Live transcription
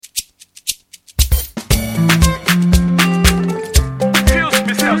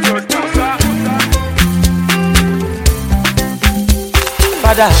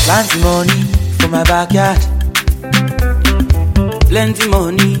Father, plenty money for my backyard, plenty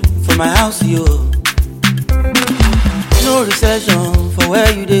money for my house, yo. No recession for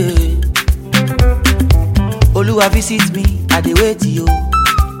where you dey. Oluwa visit me, I dey wait yo.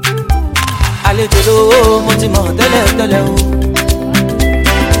 Àlejò lówó mo ti mọ̀ tẹ́lẹ̀ tẹ́lẹ̀ o.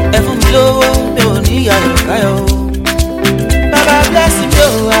 Ẹ fún mi lówó mi ò ní ayọ̀ káyọ̀ o. Baba bless me o,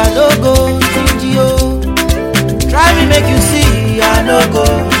 I no go stingy o. Try me make you see, I no go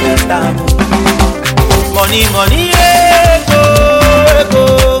waste time o. Money money ego ego.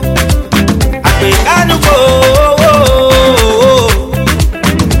 Àpèkánú kò owó.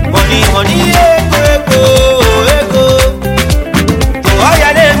 Money money ego ego ego.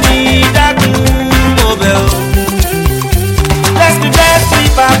 Oyale mi dákun mo bẹ̀ o. Bless me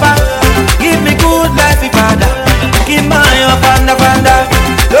Papa, give me good life Father. Give my yan fanda fanda.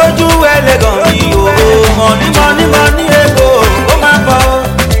 Lójú ẹlẹ́gàn mi o. Money money money ego. Ó máa bọ̀ o.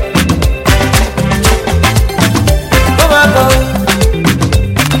 Ó máa bọ̀ o.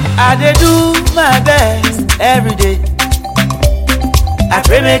 I dey do my best every day. I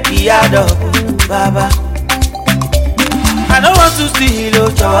pray make e add up, Baba. I don't want to steal o,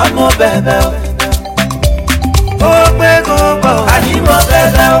 jọ̀wọ́ mo bẹ̀bẹ̀ o. Ó pé kó pọ̀, àní mo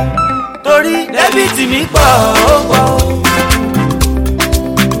bẹ̀bẹ̀ o. Torí débìtì mi pọ̀ ó pọ̀ o.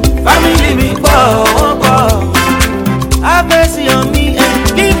 Family mi pọ̀ ó pọ̀ o. Have mercy on me and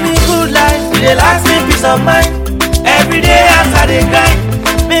give me good life. E dey last me peace of mind. Every day as I dey grind.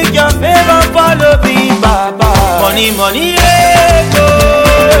 Make your favor follow me, Baba. Money, money, ego,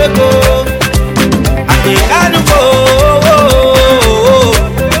 ego. Àpèkánú kò owó.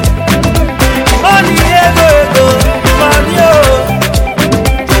 Money, ego, ego. Money, o.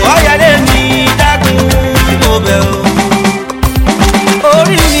 Oyale mi dákun mo bẹ̀ o.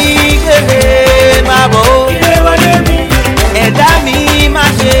 Orí mi kéde máa bọ̀ o. Ilé wọlé mi. Ẹ̀dá mi má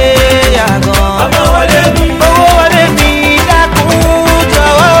ṣe yàgàn. Ọmọ wọlé mi. Owó wọlé mi dákun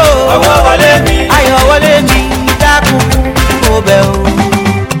jọ̀wọ́ o. Owó wọlé mi. Ayọ̀ wọlé mi dákun mo bẹ̀ o.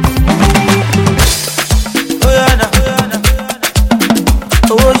 Oyana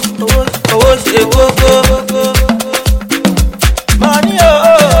owó ṣe kókó. Money o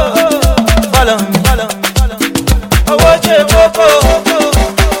follow me. Owó ṣe kókó.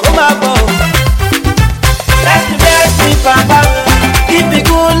 Ó máa bọ̀ o. Bless me Papa, give me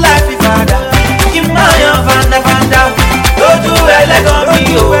good life Father. Give my yan fanda fanda. Lójú ẹlẹ́gàn mi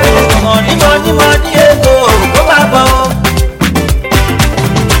o. Money money money ego. Ó máa bọ̀ o.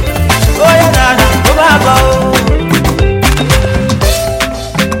 Oyana ó máa bọ̀ o.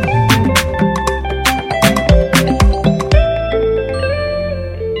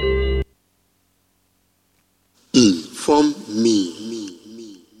 Inform me.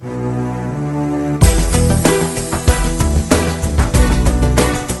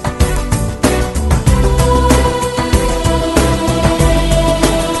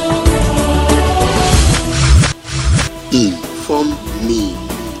 Inform me.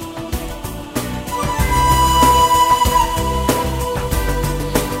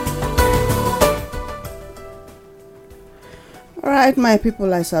 Alright, my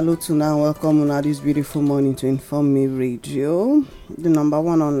people, I salute you now. Welcome on this beautiful morning to Inform Me Radio, the number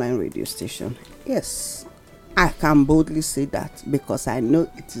one online radio station. Yes, I can boldly say that because I know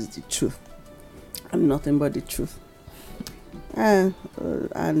it is the truth. I'm nothing but the truth. And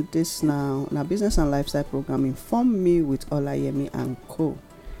this now business and lifestyle program Inform Me with Olayemi and Co.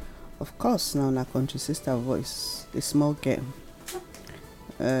 Of course, now na country sister voice, the small girl.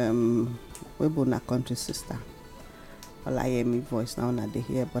 We both na country sister. Olayemi voice now na they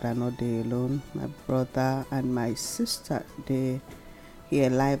here, but I know they alone. My brother and my sister, they here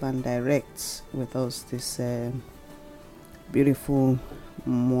live and direct with us this beautiful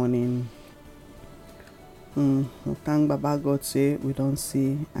morning. Thank Baba God say we don't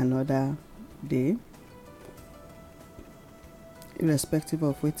see another day. Irrespective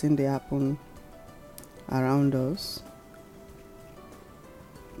of waiting they happen around us.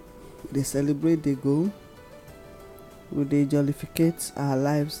 They celebrate, they go. Will they jollificate our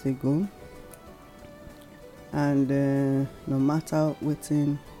lives, they go. And no matter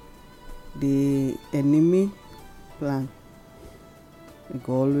waiting the enemy plan, it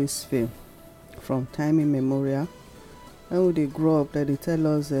go always fail. From time immemorial, when they grow up, they tell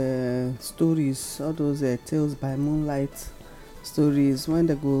us stories, all those tales by moonlight stories. When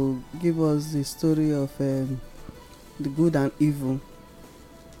they go give us the story of the good and evil,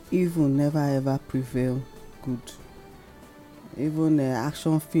 evil never ever prevail good. Even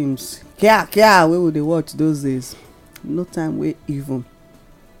action films, where would they watch those days? No time where evil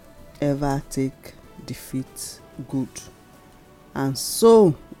ever take defeat good. and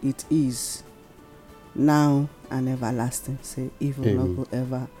so it is now and everlasting. Say evil not go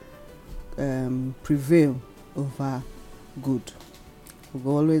ever prevail over good. We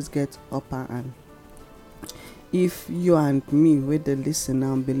go always get upper hand. If you and me wey dey listen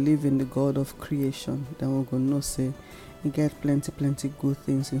and believe in the God of creation, then we go know say e get plenty good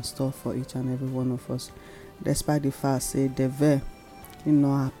things in store for each and every one of us, despite the fact say devil e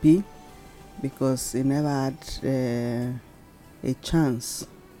no happy because he never had a chance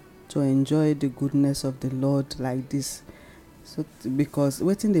to enjoy the goodness of the Lord like this. So because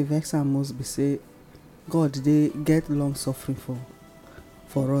wetin dey vex am most be say God dey get long suffering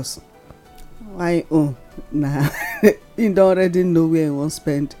for us. Why nah he don already know where he wan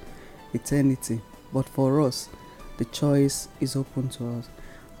spend eternity, but for us the choice is open to us.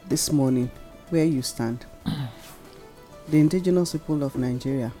 This morning, where you stand? The indigenous people of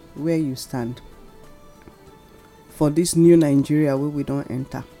Nigeria, where you stand for this new Nigeria wey we don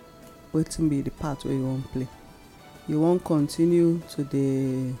enter? Wetin be the part wey you wan play? You wan continue to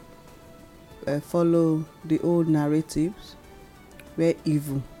dey follow the old narratives where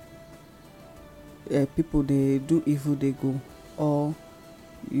evil people dey do evil dey go, or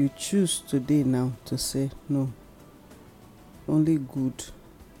you choose today now to say no, only good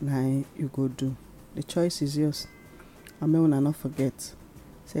na you go do? The choice is yours. And make una not forget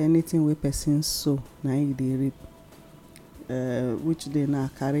say anything wey person sow na he dey reap. Which day na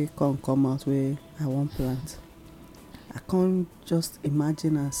carry come out wey I wan plant. I can't just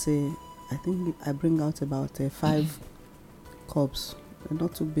imagine and say, I think I bring out about 5 cobs. They're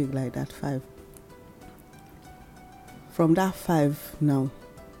not too big like that, 5. From that 5 now,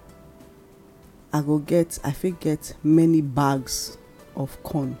 I fit get many bags of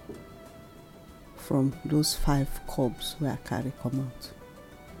corn from those 5 cobs where I carry come out.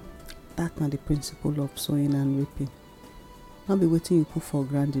 That's not the principle of sowing and reaping. Not be waiting you put for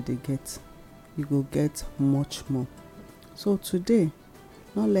ground you dey get. You go get much more. So today,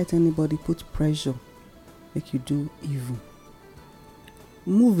 not let anybody put pressure make you do evil.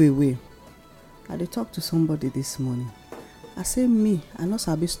 Move away. I dey talk to somebody this morning. I say me, I no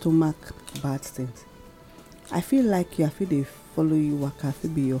sabi stomach bad things. I feel like you, I feel dey follow you waka, I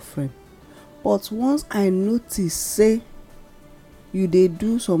feel be your friend. But once I notice say you dey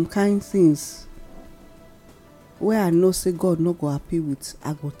do some kind things where I know say God no go happy with,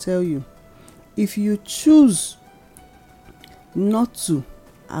 I go tell you. If you choose not to,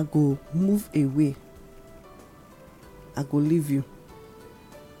 I go move away. I go leave you.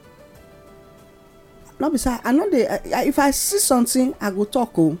 Not beside, I know if I see something, I go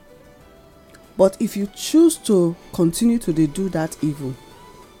talk. But if you choose to continue to do that evil,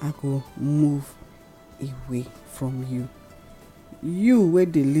 I go move away from you. You where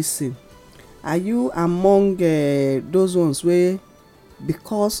they listen, are you among those ones where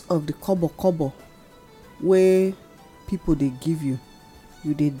because of the kobo where people they give you,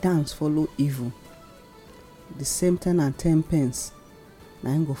 they dance follow evil? The same 10 and 10 pence,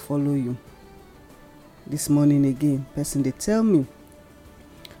 now I'm go follow you. This morning again, person they tell me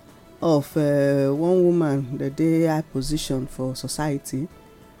of one woman that they high position for society,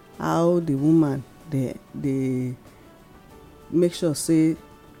 how the woman they make sure say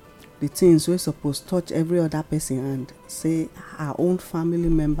the things we supposed touch every other person and say our own family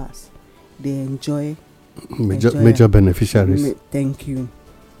members they enjoy major beneficiaries. Thank you.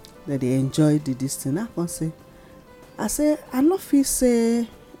 That they enjoy this thing. I say I not feel say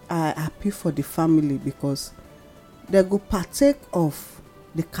I happy for the family because they go partake of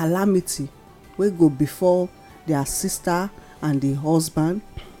the calamity wey go before their sister and the husband,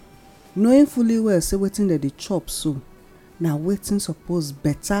 knowing fully well say wetin dem dey chop so na wetin suppose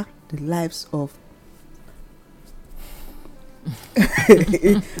better the lives of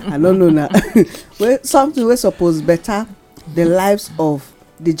I don't know now. Something wey suppose better the lives of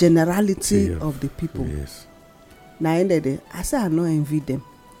the generality of the people. Yes. Now in the day, I say I no envy them.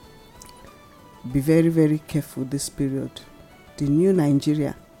 Be very, very careful this period. The new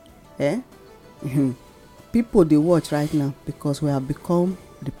Nigeria, people they watch right now because we have become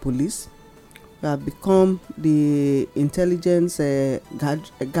the police. We have become the intelligence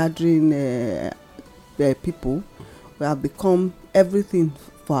gathering people. We have become everything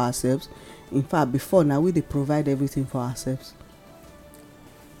for ourselves. In fact, before now we they provide everything for ourselves.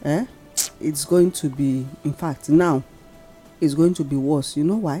 It's going to be, in fact, now it's going to be worse. You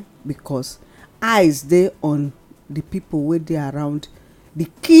know why? Because eyes they on the people where they are around, the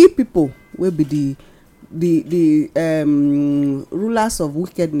key people will be the rulers of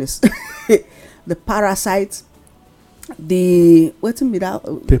wickedness, the parasites, the what's in that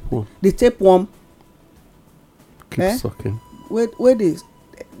tapeworm. the tapeworm. Keep sucking. where they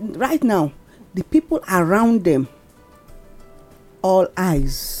right now, the people around them, all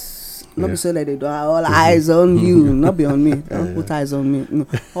eyes. Not be so that they do all eyes on you, not be on me. Don't put eyes on me. No,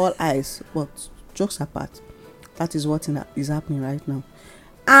 all eyes. But jokes apart, that is what is happening right now.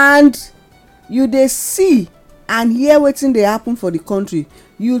 And you they see and hear wetin dey happen for the country.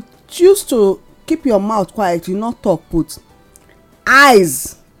 You choose to keep your mouth quiet, you not talk put.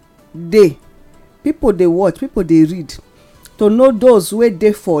 Eyes dey, people dey watch, people dey read to know those wey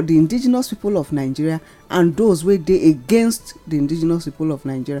dey for the indigenous people of Nigeria and those wey dey against the indigenous people of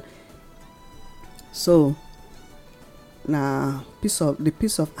Nigeria. So na the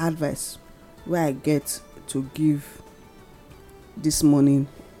piece of advice wey I get to give this morning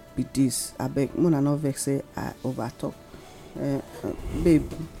be this. Abeg, una no vex say I over talk.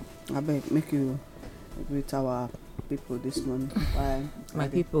 Babe, abeg make you greet our people this morning. My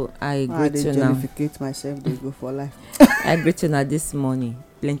people, I greet you now. Jollificate myself, they go for life. I greet you now this morning.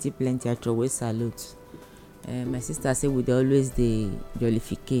 Plenty. I always salute. My sister say we dey always dey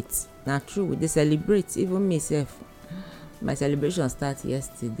jollificate. Na true, we dey celebrate. Even myself, my celebration start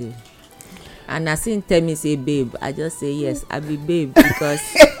yesterday. And as him tell me say babe, I just say yes, I be babe because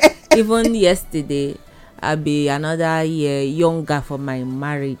even yesterday I be another year younger for my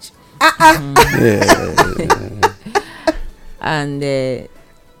marriage. And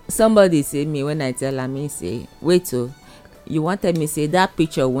somebody say me when I tell am, me say wait oh, you wanted me say that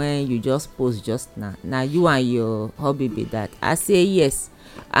picture when you just post just now you and your hubby be that. I say yes.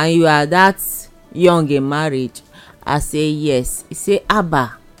 And you are that young in marriage. I say yes. He say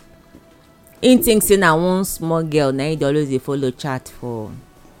abba, him think say na one small girl na he dey always dey follow chat for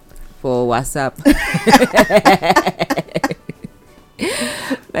WhatsApp.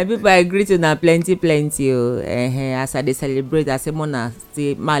 My people, I greet una plenty oh. As I dey celebrate, I say mona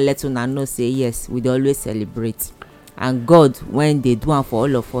say ma let una know say yes, we dey always celebrate. And God, when they do am for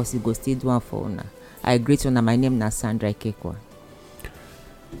all of us, he go still do am for una. I greet una. My name na Sandra Ikekwa.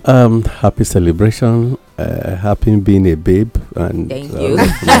 Happy celebration. Happy being a babe. And thank you.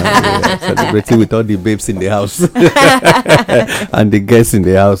 Celebrating with all the babes in the house and the guests in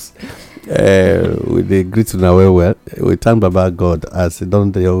the house. We dey greet una well. We thank Baba God as he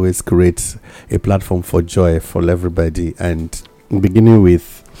don't they always create a platform for joy for everybody. And beginning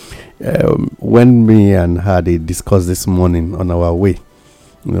with when me and her they discussed this morning on our way.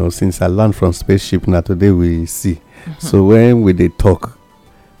 You know, since I learned from spaceship, now today we see. So when we did talk,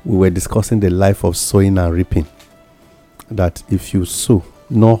 we were discussing the life of sowing and reaping. That if you sow,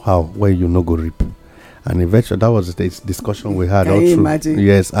 know how where you no go reap. And eventually, that was the discussion we had. Can you imagine?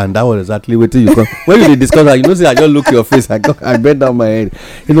 Yes, and that was exactly what you come. When you discuss that, you know, say I just look your face, I bend down my head.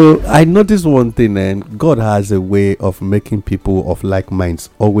 You know, I noticed one thing, and God has a way of making people of like minds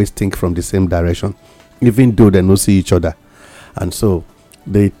always think from the same direction, even though they don't see each other. And so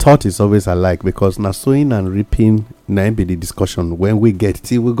the thought is always alike, because now sowing and reaping now be the discussion when we get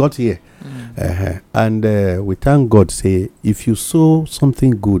till we got here. And we thank God, say if you sow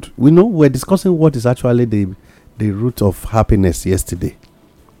something good, we know we're discussing what is actually the root of happiness yesterday,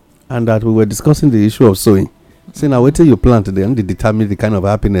 and that we were discussing the issue of sowing. So now wait till you plant today and they determine the kind of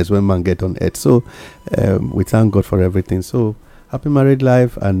happiness when man get on earth. So we thank God for everything. So happy married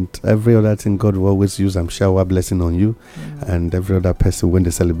life, and every other thing God will always use and shower blessing on you and every other person when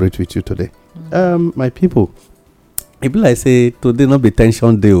they celebrate with you today. My people, it be like say today not be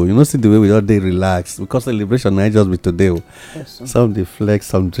tension day. You know, see the way we all day relax, because celebration not just be today. Yes, some they flex,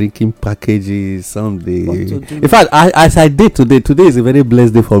 some drinking packages, some they. In fact, as I did today is a very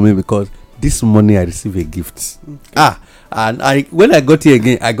blessed day for me, because this morning I received a gift. Okay. And when I got here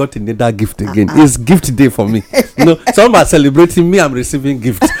again, I got another gift again. It's gift day for me. You know, some are celebrating me, I'm receiving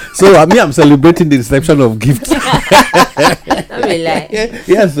gifts. So I'm celebrating the reception of gifts. Don't be like.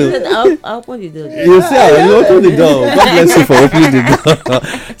 Yeah, so I'll open the door. You see, you open the door. God bless you for opening the door.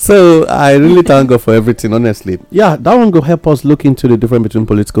 So I really thank God for everything, honestly. Yeah, that one will help us look into the difference between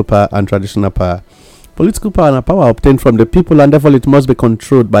political power and traditional power. Political power and power obtained from the people, and therefore it must be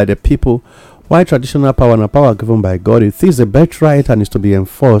controlled by the people. While traditional power and power given by God, it is a birthright and is to be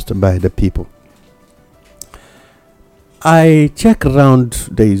enforced by the people. I check around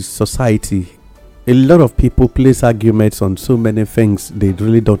the society. A lot of people place arguments on so many things they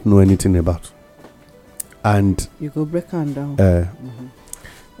really don't know anything about. And you go break them down.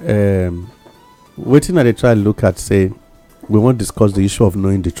 Waiting at they try to look at, say, we want to discuss the issue of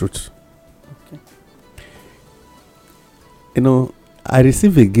knowing the truth. Okay. You know, I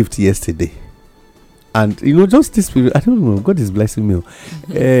received a gift yesterday. And, you know, just this period, I don't know, God is blessing me.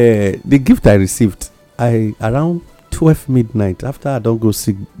 The gift I received, around 12 midnight after I don't go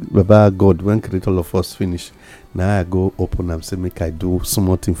see Baba God when create all of us finish. Now I go open and say make I do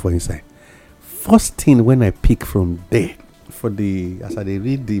something for inside. First thing when I pick from there for the as I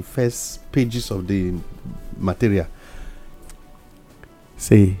read the first pages of the material,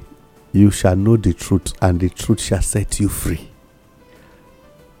 say you shall know the truth and the truth shall set you free.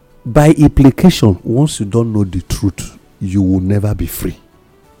 By implication, once you don't know the truth, you will never be free.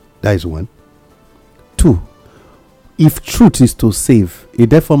 That is one. Two, if truth is to save, it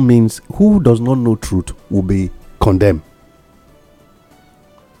therefore means who does not know truth will be condemned.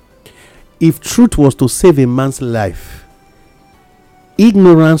 If truth was to save a man's life,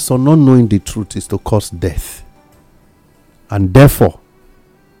 ignorance or not knowing the truth is to cause death. And therefore,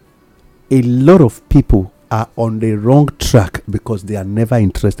 a lot of people are on the wrong track because they are never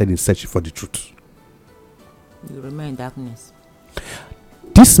interested in searching for the truth. You remain in darkness.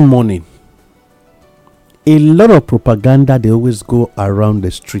 This morning, a lot of propaganda, they always go around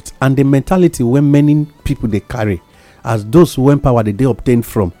the streets, and the mentality when many people they carry as those when power they obtain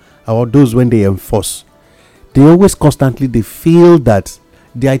from, or those when they enforce, they always constantly they feel that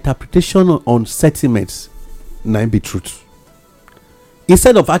their interpretation on sentiments might be truth,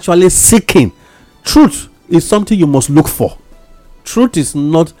 instead of actually seeking truth. Is something you must look for. Truth is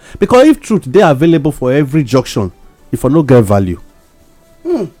not, because if truth they are available for every junction, if I no get value,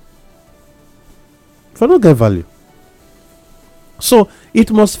 if I no get value, so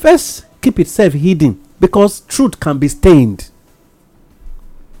it must first keep itself hidden, because truth can be stained.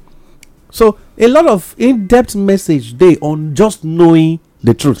 So a lot of in-depth message they on just knowing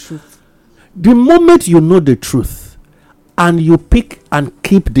the truth. The moment you know the truth and you pick and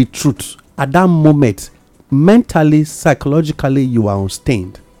keep the truth, at that moment mentally, psychologically, you are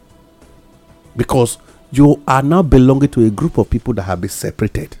unstained, because you are now belonging to a group of people that have been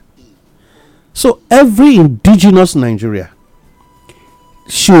separated. So every indigenous Nigeria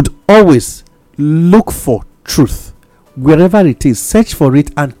should always look for truth wherever it is, search for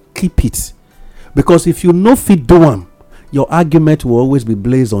it and keep it, because if you know fit do one, your argument will always be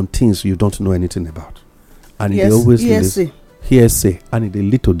based on things you don't know anything about, and it always hearsay, and it will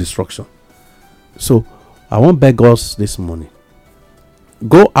lead to destruction. So I won't beg us this morning.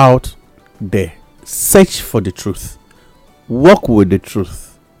 Go out there, search for the truth, walk with the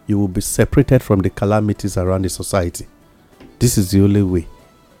truth. You will be separated from the calamities around the society. This is the only way.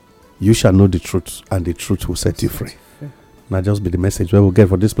 You shall know the truth, and the truth will set you free. Now just be the message where we'll get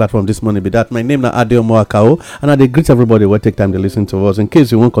for this platform this morning. Be that my name now Adeomo Akao, and I greet everybody who take time to listen to us. In case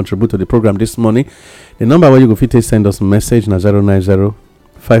you won't contribute to the program this morning, the number where you go fit send us a message na 090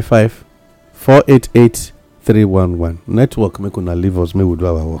 55 488 311. Network make una leave us, me we do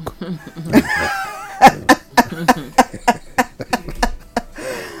our work.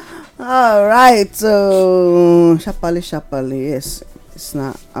 All right, so sharply, yes, it's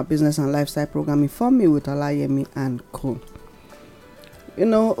not a business and lifestyle program. Inform me with Olayemi and Co. You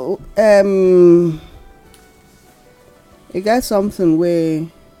know, you got something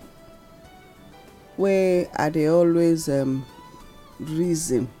where are they always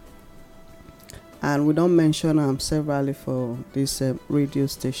reason. And we don't mention them severally for this radio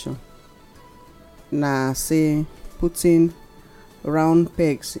station. Now, say putting round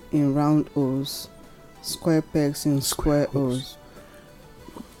pegs in round holes, square pegs in square holes,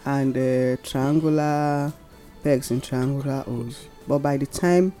 and triangular pegs in triangular holes. But by the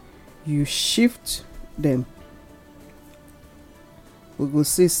time you shift them, we go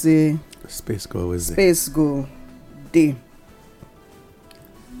see say space go always there. Space go there.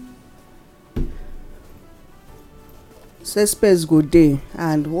 Say space go there,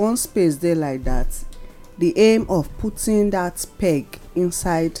 and one space there like that, the aim of putting that peg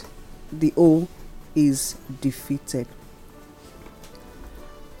inside the hole is defeated.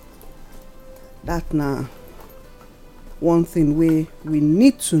 That now one thing we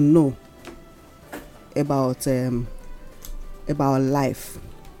need to know about life.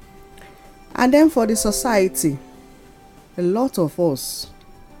 And then for the society, a lot of us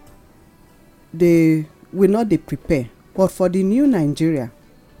they will not be prepared. But for the new Nigeria,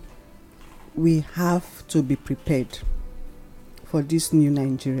 we have to be prepared for this new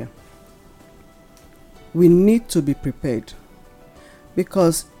Nigeria. We need to be prepared,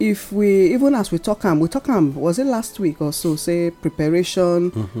 because if we, even as we talk, was it last week or so, say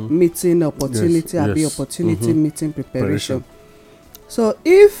preparation, meeting, opportunity, opportunity, meeting, preparation. So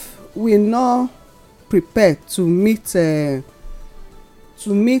if we not prepared to meet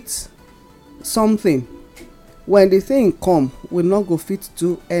something, when the thing come, we not go fit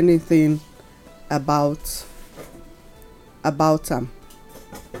do anything about them.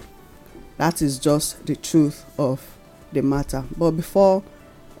 That is just the truth of the matter. But before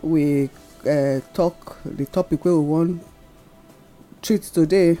we talk the topic wey we wan treat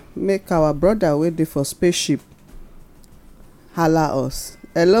today, make our brother wey dey for spaceship hala us.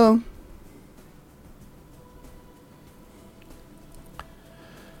 Hello.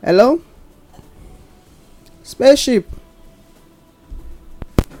 Hello, spaceship.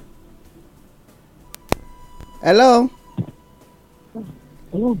 Hello.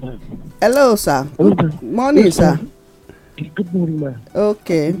 Hello, ma'am. Hello, sir. Hello, ma'am. Morning, Yes, sir. ma'am. Good morning, ma'am.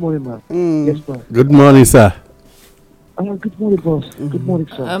 Okay. Good morning, ma'am. Yes, ma'am. Good morning, sir. Good morning, boss. Good morning,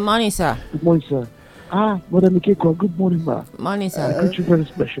 sir. Morning, sir. Good morning, sir. Madam Ikeko, good morning, ma'am. Morning, sir. I greet you very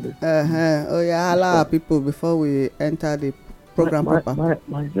specially. Oh yeah, hala our people before we enter the program proper.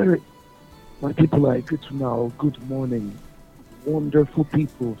 My people are good to now. Good morning. Wonderful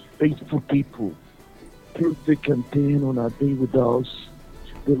people, faithful people. Through thick and thin on our day with us.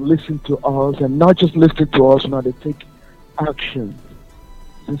 They listen to us and not just listen to us, now they take action.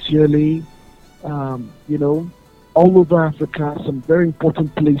 Sincerely, all over Africa, some very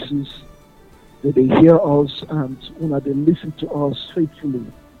important places that they hear us and they listen to us faithfully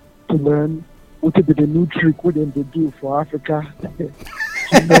to learn what will be the new trick what they do for Africa.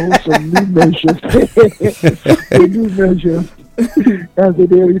 Some new measures. The new measures. As they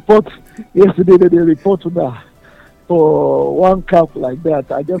report yesterday, they report now for one cup like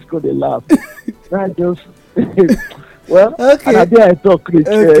that. I just got a laugh. I just well, okay. And I talk rich.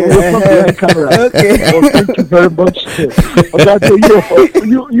 Okay. Camera. Okay. Well, thank you very much.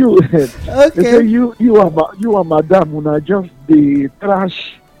 You okay. You are madam when I just the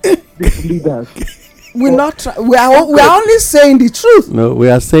trash these leaders. We are only saying the truth. No, we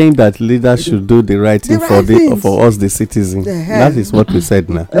are saying that leaders should do the right thing for us, the citizens. That is what we said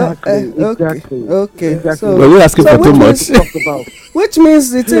now. Exactly. Okay. So, were you asking for too much? Which means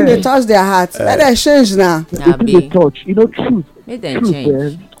the thing they touch their heart. Let them change now. The thing they touch, truth. Make them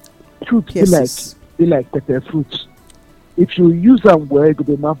change. Truth Yes. be like pepper fruits. If you use them well, it could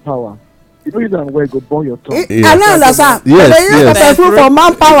be manpower. If you use them well, it could burn your tongue. I don't understand. Yes, They use pepper fruit for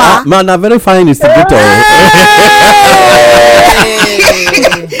manpower. Man, a very fine instigator.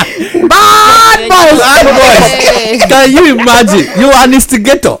 Bad boys. Can you imagine? You are an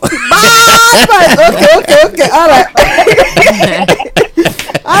instigator. Bad boys. Okay. All right.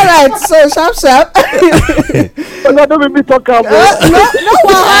 All right. So sharp. Don't make me talk about No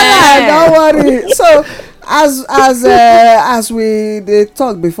wahala. Don't worry. So as we they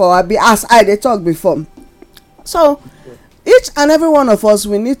talk before, as I they talk before. So each and every one of us,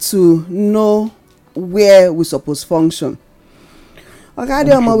 we need to know where we suppose function. Okay,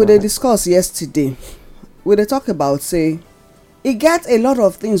 we dey discuss yesterday. We dey talk about say e get a lot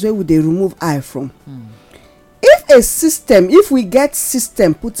of things where we dey remove eye from. If we get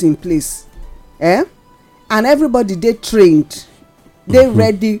system put in place, and everybody dey trained, dey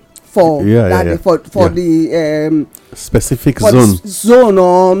ready for for the specific zone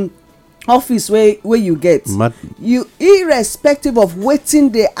or office where you get, you irrespective of wetin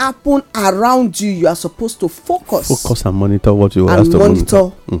dey happen around you, you are supposed to focus and monitor what you and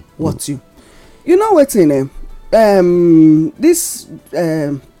monitor what you know wetin this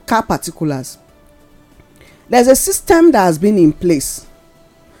car particulars. There's a system that has been in place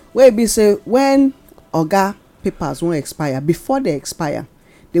where be say when oga papers wan expire, before they expire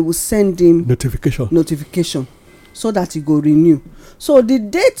they will send him notification so that he go renew. So the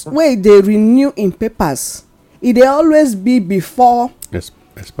date wey they renew in papers, it dey always be before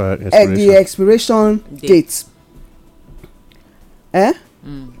the expiration date.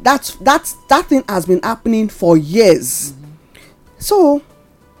 That thing has been happening for years. So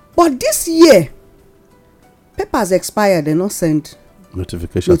but this year papers expire, they not send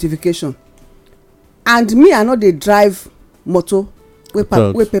notification. And me, I know they drive motor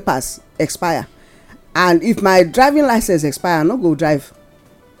wey papers expire, and if my driving license expire, I no go drive.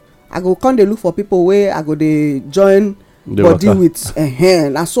 I go come dey look for people wey I go dey join body with.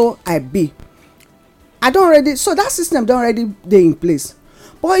 Na so I be. I don already, so that system don already dey in place.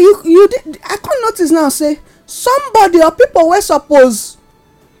 But I come notice now say somebody or people wey suppose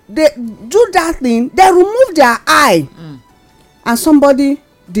dey do that thing, they remove their eye, and somebody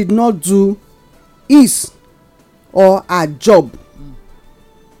did not do his or her job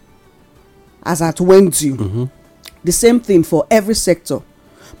as at when due. The same thing for every sector.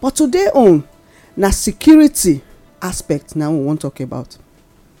 But today on na security aspect now we wan talk about.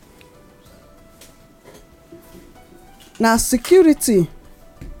 Na security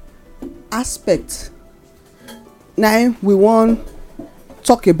aspect na we wan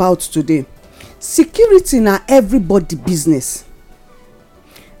talk about today. Security na everybody business.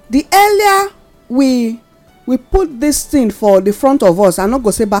 The earlier we we put this thing for the front of us, I no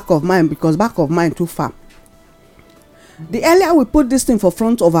go say back of mind because back of mind too far. The earlier we put this thing for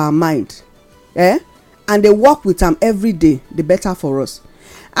front of our mind, and they work with am every day, the better for us.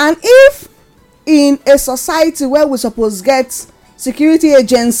 And if in a society where we suppose get security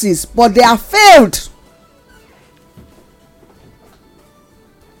agencies but they are failed,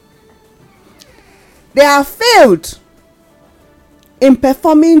 in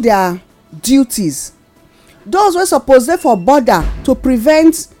performing their duties, those wey suppose dey for border to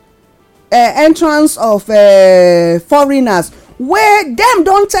prevent entrance of foreigners, wey dem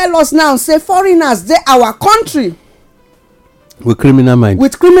don tell us now say foreigners dey our country with criminal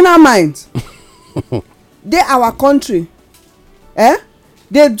minds dey our country,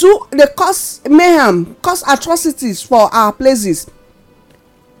 dey cause mayhem, cause atrocities for our places.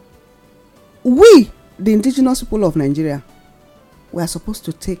 We, the indigenous people of Nigeria, we are supposed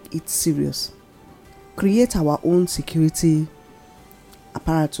to take it serious, create our own security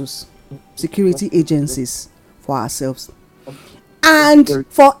apparatus, security agencies for ourselves, and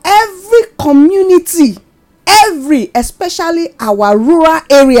for every community, especially our rural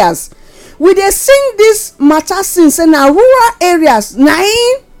areas. We dey sing this matter since say na rural areas na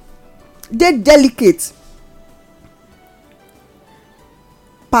im dey delicate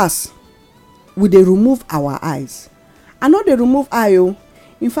pass. We dey remove our eyes. I no dey remove eye o.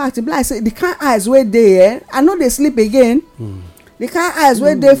 In fact, e be like say the kind eyes wey dey I no dey sleep again. The kind eyes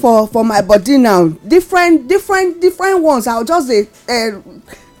wey dey for my body now, different ones. I just dey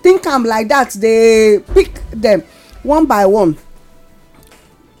think am like that, dey pick them one by one.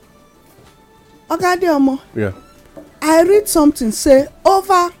 Oga Adeomo, yeah, I read something say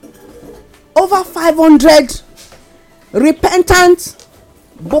over 500 repentant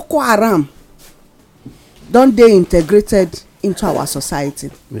Boko Haram don dey integrated into our society.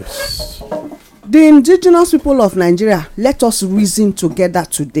 Yes. The indigenous people of Nigeria, let us reason together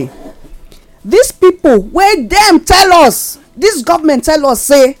today. These people wey dem tell us, this government tell us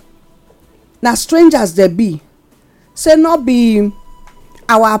say na strangers dey be, say no be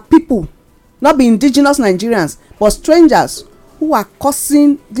our people, not be indigenous Nigerians, but strangers who are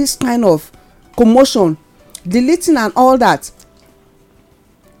causing this kind of commotion, deleting and all that,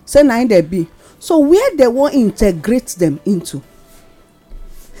 say na im dey be. So where they wan integrate them into?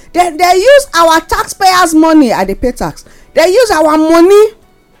 They use our taxpayers money. I dey pay tax. They use our money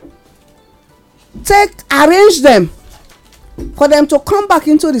take arrange them for them to come back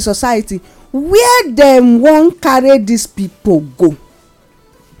into the society. Where dem wan carry these people go?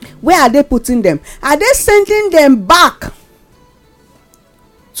 Where are they putting them? Are they sending them back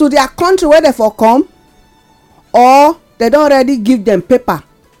to their country where they for come, or they don already give them paper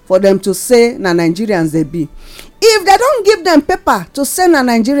for them to say na Nigerians they be? If they don't give them paper to say na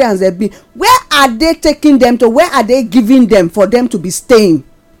Nigerians they be, where are they taking them to? Where are they giving them for them to be staying?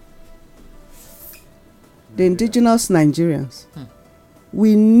 The indigenous Nigerians,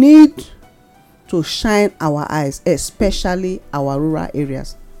 we need to shine our eyes, especially our rural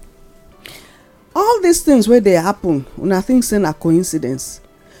areas. All these things where they happen, una think say na coincidence.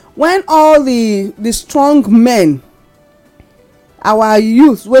 When all the strong men, our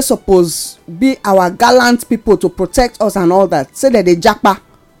youth wey suppose be our gallant people to protect us and all that, say that they japa,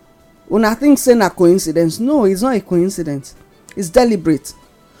 una think say na coincidence? No, it's not a coincidence. It's deliberate,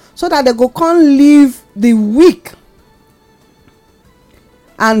 so that they go come leave the weak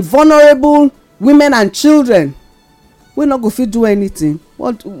and vulnerable women and children wey no go fit do anything.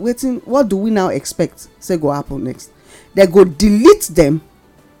 What do we now expect say go happen next? They go delete them,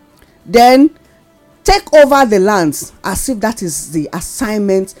 then take over the lands as if that is the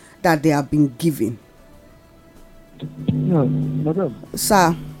assignment that they have been given. Yeah, madam.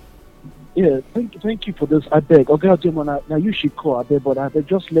 Sir. Yeah, thank you for this. I beg. Okay, now you should call. I beg, but I beg,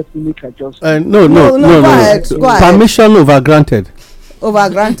 just let me make adjust. No. Go ahead. Permission over granted.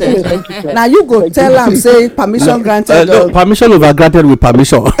 Thank you, now you go tell am say permission granted. Permission over granted with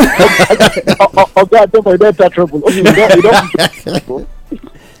permission. Okay, I don't have trouble. Okay, we don't.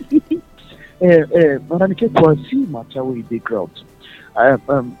 Madam Kepo, I see matter with the ground.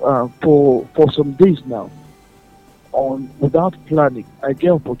 For some days now, without planning, I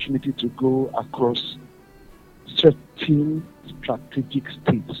get opportunity to go across certain strategic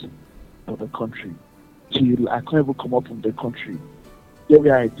states of the country till I can't even come up from the country.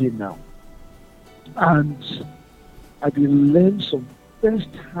 Where I did now, and I will learn some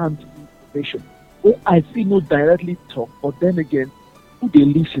first-hand information where I feel no directly talk, but then again, who they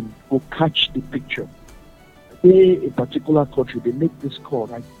listen will catch the picture. They, a particular country, they make this call,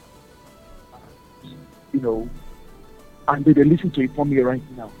 right? And they listen to it for me right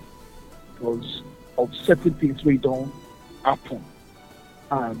now, because of certain things we don't happen,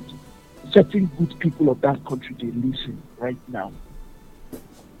 and certain good people of that country they listen right now.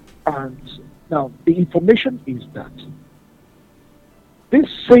 And now the information is that this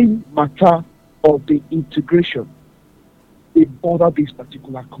same matter of the integration, they bother this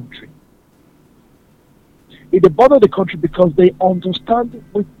particular country. They bother the country because they understand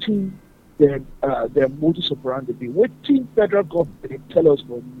waiting their modus operandi be. Waiting federal government they tell us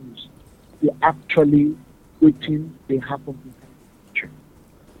for news. They actually waiting they happen in the country.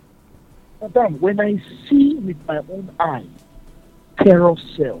 Madam, when I see with my own eye terror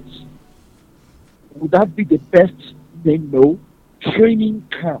cells, would that be the best they know? Training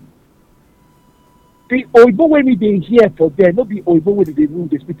camp. The Oibo when they here for there, not the Oibo when they rule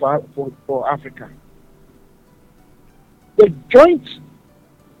they speak for Africa. The joint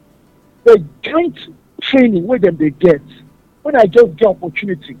training where them they get, when I just get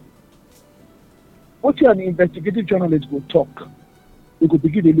opportunity, what an investigative journalist will talk, we could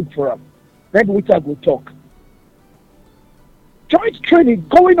begin to look for them. Then what I will talk. Joint training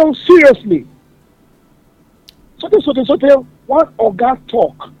going on seriously. So one organ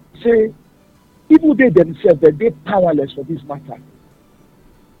talk, say, people they themselves, they're powerless for this matter.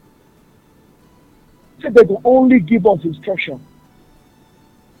 Say they will only give us instruction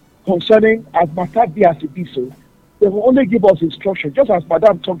concerning as matter be as it is so. They will only give us instruction, just as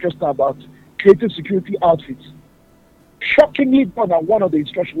Madam talked just now about creating security outfits. Shockingly done at one of the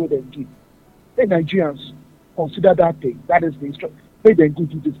instructions they give. The Nigerians consider that thing. That is the instruction. May they go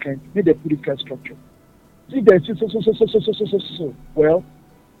do this kind, may they put this kind of structure. See they so. Well,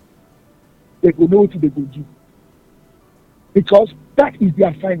 they will know what they will do. Because that is the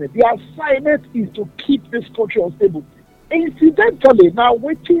assignment. The assignment is to keep this country unstable. Incidentally, now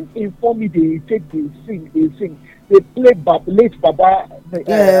waiting inform me they take they sing. They play late Baba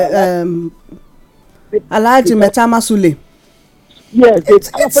Alhaji Metama Sule. Yes,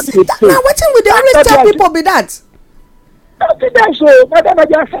 now wetin we dey always tell people be that. Nothing that so, madam,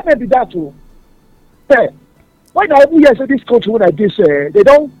 the assignment be that too. When I hear say this country when I dey say they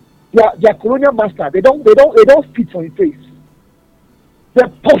don't their colonial master, they don't spit on his face. They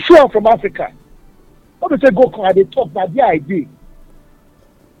pursue from Africa. What they say go come and they talk about their idea.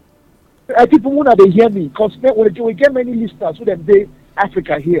 People when they hear me, because when we get many listeners who them dey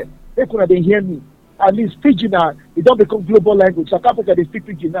Africa here, they could they hear me. At least Pidgin now, it don't become global language. South Africa they speak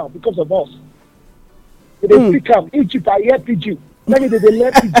Pidgin now because of us. They speak Egypt I hear Pidgin. Many they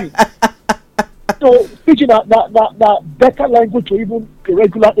learn Pidgin. So Pidgin na better language to even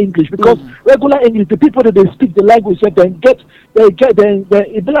regular English, because regular English the people that they speak the language then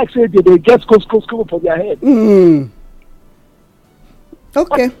it be like say they get school for their head.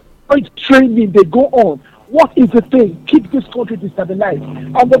 Okay. But training they go on. What is the thing? Keep this country destabilized.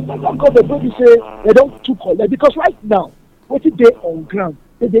 And the federal government say they don't too collect, because right now, what is they on ground?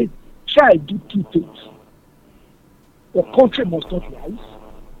 They try to do two things. The country must not rise.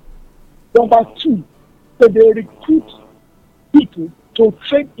 Number two, that they recruit people to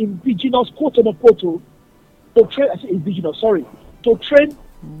train indigenous, quote unquote, to train, I say indigenous, sorry, to train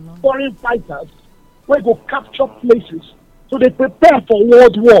foreign fighters where go capture places so they prepare for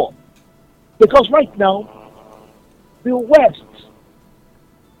world war. Because right now, the West,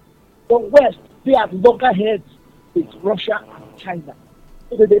 they have loggerheads with Russia and China.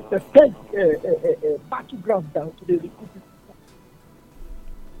 So they prepare battlegrounds down to the recruiting.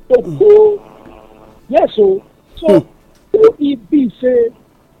 So who, yes, so who if he say,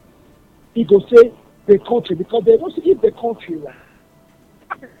 he go say the country, because they don't see if the country right.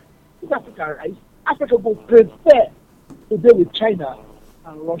 If Africa rise, Africa will prefer to deal with China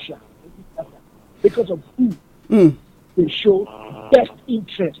and Russia because of who they show best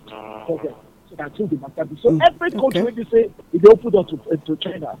interest for them. So that's who the matter be. So every country when they say if they open up to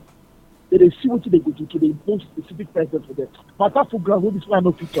China, they see what they go to the most specific president for them. Matter for ground when this one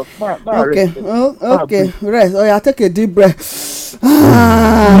no picture. Okay. Okay. Rest. Oh yeah, take a deep breath.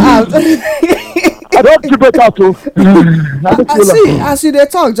 I don't keep it out too. See, as you dey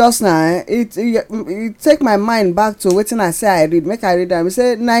talk just now, it take my mind back to wetin I say I read. Make I read am. It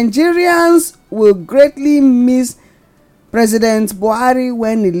say Nigerians will greatly miss President Buhari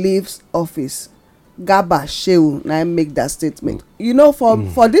when he leaves office. Garba Shehu na make that statement. You know,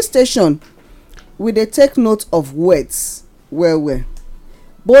 for this station, we dey take note of words well,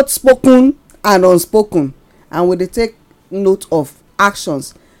 both spoken and unspoken, and we dey take note of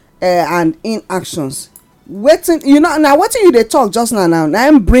actions and inactions. Wetin you know now? Wetin you dey talk just now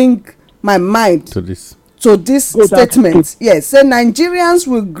na bring my mind to this statement. Yes, say Nigerians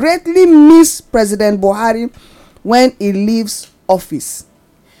will greatly miss President Buhari when he leaves office.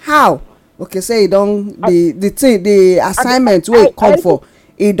 How? okay, say e don the assignment wey e come for,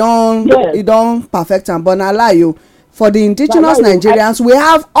 e don perfect am, but na lie o. For the indigenous Nigerians, we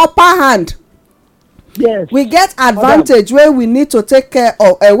have upper hand. Yes. We get advantage wey we need to take care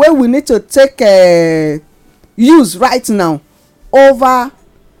of, wey we need to take use right now over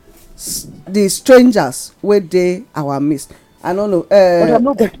the strangers wey dey our midst. I no know. But I'm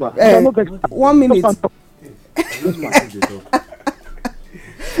not vex. 1 minute.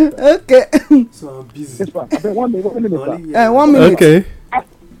 Okay. So I'm busy. Yes, ma'am. 1 minute. 1 minute. Okay.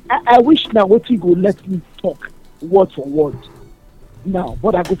 I wish now wetin go let me talk word for word now,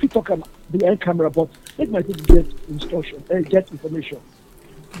 but I go fit talk am behind camera, but make my people get instruction, get information.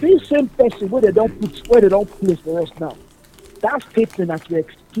 This same person where they don't place for us now, that statement that we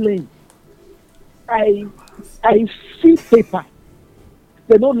explain, I see paper.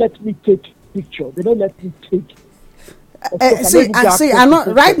 They don't let me take picture. They don't let me take. I know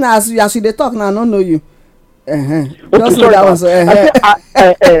right now as you dey talk now, I don't know you. Okay, sorry, that was,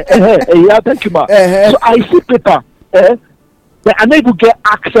 yeah, thank you, ma. So I see paper, but I never get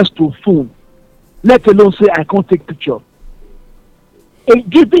access to phone, let alone say I can't take picture. And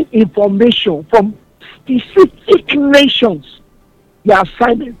giving information from specific nations, the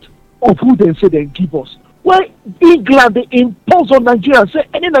assignment of who they say they give us. Well, England, they impose on Nigeria, say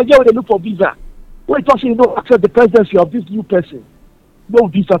any Nigerian they look for visa. Well, it also, accept the presidency of this new person, no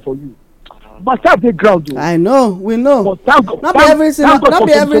visa for you. But that the ground. I know, we know. But not be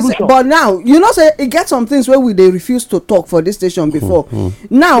everything. But now, say it get some things where they refuse to talk for this station before.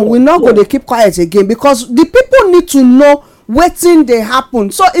 Now we not going to keep quiet again because the people need to know wetin dey happen.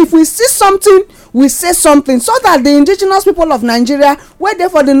 So if we see something, we say something so that the indigenous people of Nigeria, wey dey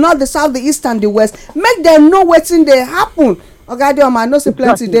for the north, the south, the east and the west, make them know wetin dey happen. Oga Adeoma, I know say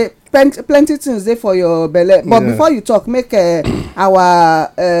plenty things dey for your belle, but before you talk, make our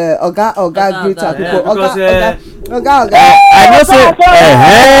oga greet our people. Oga. I know say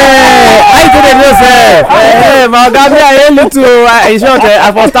I today know say my oga me I hear little in short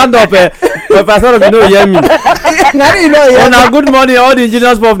I for stand up if I sort of you know hear me. Na good morning all the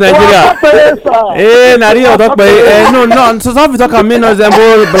indigenous people of Nigeria. Na real talk no so some talk am mean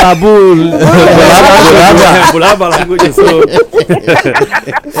resemble blabul language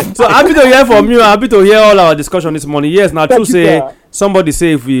so happy to hear from you, happy to hear all our discussion this morning. Yes, now true say somebody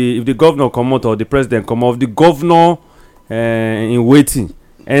say if the governor come out or the president come out, the governor in waiting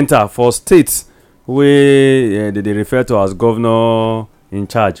enter for states wey they refer to as governor in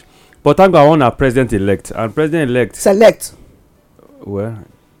charge. But thank God I want a president elect and president elect select. Well,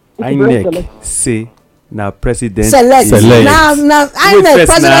 INEC say na president select. Na INEC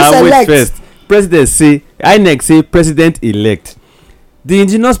president select. Wait first. President say INEC say president elect. The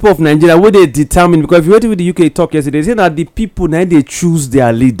indigenous people of Nigeria wey dey determine, because if you wait with the UK talk yesterday, say na the people na dey choose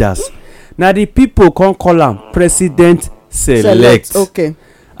their leaders. Na the people come call am president select. Okay.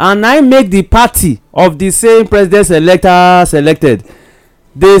 And I make the party of the same president selected.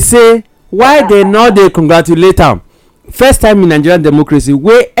 They say why they not dey congratulate am. First time in Nigerian democracy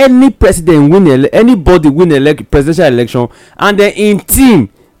where any president win anybody win presidential election and then in team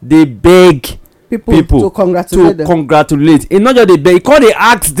they beg people to congratulate. E not just dey beg, e come dey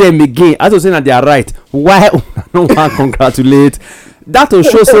ask them again as to say na their right. Why una no wan congratulate? That to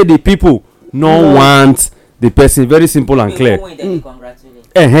show say the people no want the person. Very simple and clear.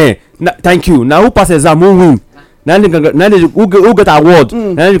 Thank you. Now who pass exam who win? Now who get award?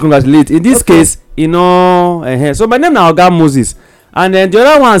 Now you congratulate. In this case, so my name na Oga Moses, and then the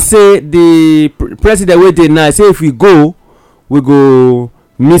other one say the president wey dey now say if we go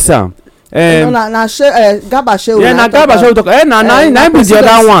miss am. Na Garba Shehu. Yeah, na Garba Shehu talk. Na be the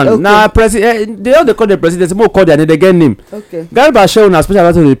other one. Na president. They all dey call the president. More call their name. They get name. Okay. Garba Shehu na special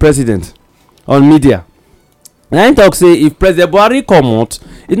adviser to the president on media. Na him talk say if President Buhari comot,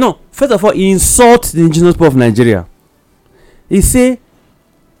 first of all he insult the indigenous people of Nigeria. He say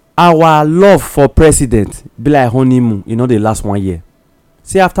our love for president be like honeymoon, dey last 1 year.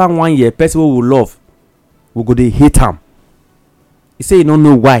 Say after 1 year, person wey we love, we go dey hate am. He say he no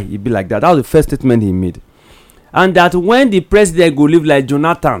know why e be like that. That was the first statement he made. And that when the president go live like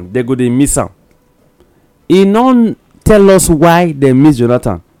Jonathan, they go dey miss am. He no tell us why they miss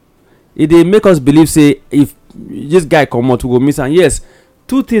Jonathan. E dey make us believe say if this guy comot, we go miss am. Yes,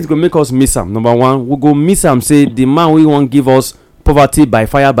 two things go make us miss am. Number one, we go miss am say the man wey wan give us poverty by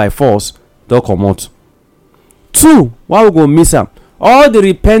fire by force don comot. Two, why we go miss am? All the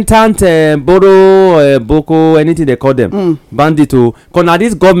repentant boko anything they call them bandit cause na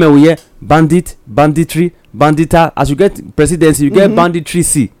this government we hear banditry bandita. As you get presidency, you get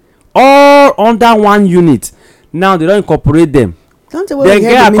banditry all under one unit. Now they don incorporate them Don't you They we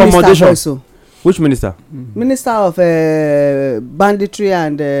hear get the minister accommodation. voice, so Which minister? minister of banditry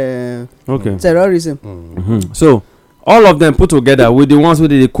and Okay. terrorism. So all of them put together with the ones wey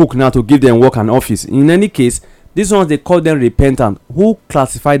dey cook now to give them work and office. In any case, these ones they call them repentant. Who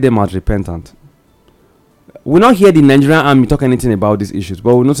classify them as repentant? We not hear the Nigerian army talk anything about these issues,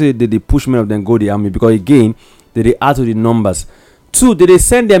 but we not say they push many of them go the army because again they add to the numbers. Two, they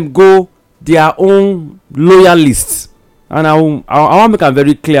send them go their own loyalists. And I want to make it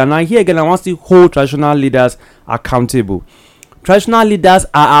very clear. Now here again, I want to hold traditional leaders accountable. Traditional leaders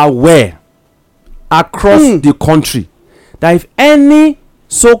are aware across the country that if any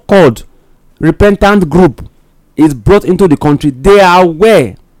so-called repentant group is brought into the country, they are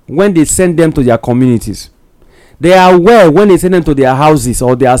aware when they send them to their communities. They are aware when they send them to their houses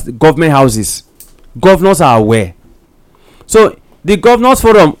or their government houses. Governors are aware. So the governors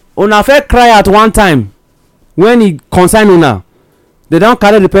forum, una fair cry at one time when he concern una. They don't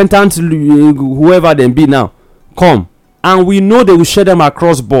carry repentant whoever them be now come, and we know they will share them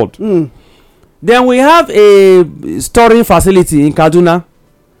across board. Then we have a storing facility in Kaduna,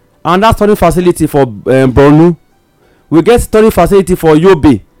 and that storing facility for Borno. We get storing facility for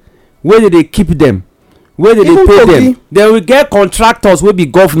Yobe, where they keep them, where they pay them. Then we get contractors wey be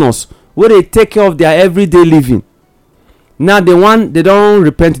governors, where they take care of their everyday living. Now they don't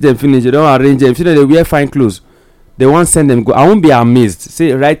repent them finish, they don't arrange them, they wear fine clothes, they won't send them go. I won't be amazed.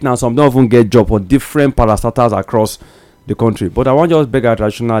 Say right now some don't even get job for different parastatals across the country. But I want just beg our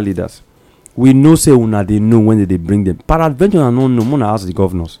traditional leaders. We know say una they know when they bring them. Peradventure una no know, muna ask the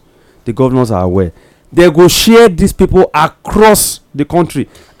governors. The governors are aware. They go share these people across the country,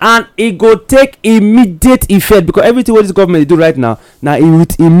 and it go take immediate effect because everything what this government do right now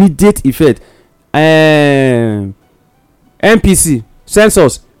with immediate effect. NPC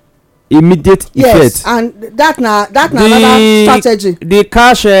census immediate Yes, effect. and that na another strategy. The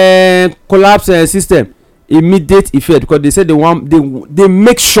cash collapse system immediate effect because they say they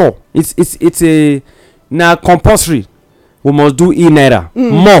make sure it's a na compulsory. We must do e-naira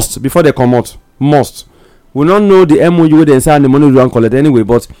must before they come out. Must. We don't know the MOU wey dem sign and the money we wan collect anyway,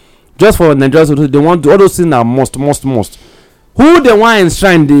 but just for Nigeria they want to all those things are must. Who they want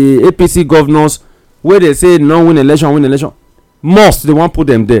enshrine the APC governors wey dey say no win election must they wan put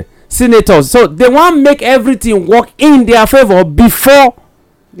them there. Senators, so they wan make everything work in their favour before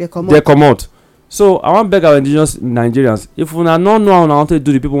they come out. So I wan beg our indigenous Nigerians, if una no know how una want to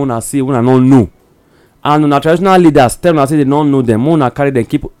do the people una see una no know, and una traditional leaders tell una say they no know them, una carry them,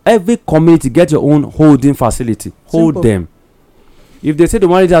 keep every community get your own holding facility. Hold them. If they say they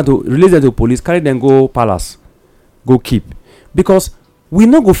want to release them to police, carry them go palace, go keep, because we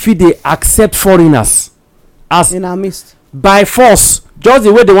no go fit dey accept foreigners as in our midst by force, just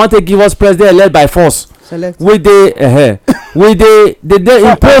the way they want to give us president elect by force. We dey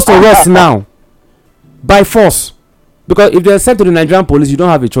impose to us now by force, because if they send to the Nigerian police, you don't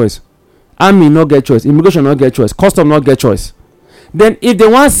have a choice. Army no get choice, immigration no get choice, custom no get choice. Then if they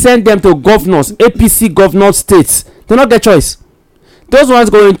want send them to governors, APC governor states, they no get choice. Those ones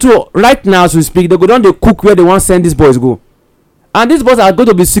going to right now as we speak, they go down the cook where they want send these boys go, and these boys are going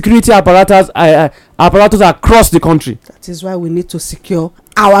to be security apparatus across the country. That is why we need to secure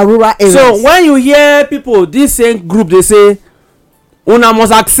our rural areas. So when you hear people, this same group, they say una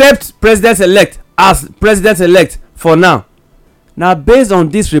must accept president elect as president elect for now. Now based on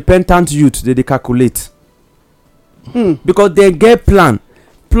this repentant youth, they calculate because they get plan.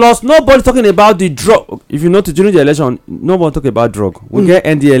 Plus nobody talking about the drug. If you notice during the election, nobody talk about drug. We get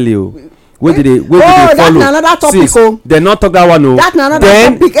NDLEO. Where did they follow? That's another topic. They not talk that one. That's another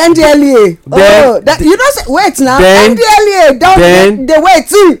topic. NDLEA. You don't say wait now. NDLEA don't they wait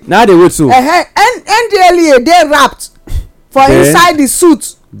too. Now they wait too. NDLEA they wrapped for inside the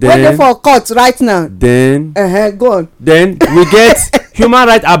suit. Waiting for court right now. Then go on. Then we get human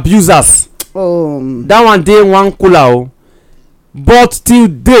rights abusers. That one day one cooler. But till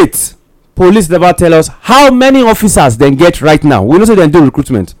date, police never tell us how many officers they get right now. We know say they do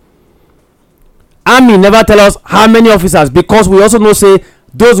recruitment. Army never tell us how many officers, because we also know say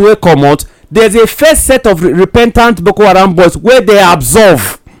those wey come out, there's a first set of repentant Boko Haram boys where they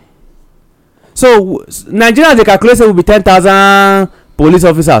absolve. So Nigerians dey calculate say will be 10,000 police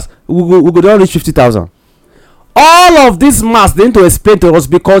officers. We go don reach 50,000. All of this mass they need to explain to us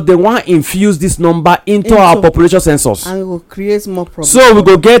because they want infuse this number into our population census, and it will create more problems. So we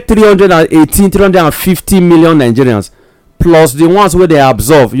go get 350 million Nigerians plus the ones where they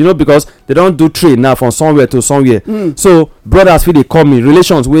absorb, because they don't do trade now from somewhere to somewhere. So brothers feel they come in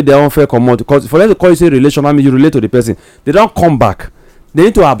relations where they don't fair come out, because for them to call you say relation, I mean you relate to the person. They don't come back. They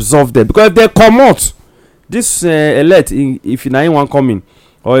need to absorb them, because if they come out, this elect if na him wan come in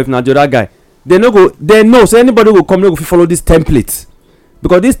or if na the other guy, they know so anybody go come no go fit follow this template,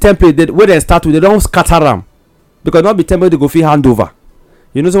 because this template wey dem start with, they don scatter am, because not be template they go fit hand over.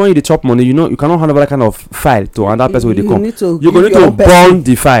 You know, so when you dey chop money, you know you cannot hand over that kind of file to another person wey dey come. You go need to burn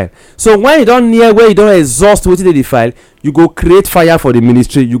the file. So when you don near where you don exhaust wetin dey the file, you go create fire for the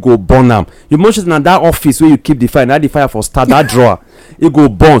ministry, you go burn am. You make sure na that office where you keep the file, na the fire for start that drawer, e go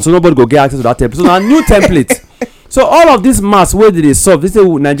burn, so nobody go get access to that template. So na new template. So all of this mass wey dey solve, this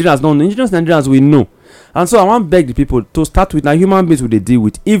Nigerians don't know. Nigerians we know. And so I wan beg the people to start with na human beings we dey deal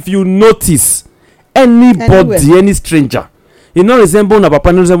with. If you notice anybody, any stranger, e no resemble una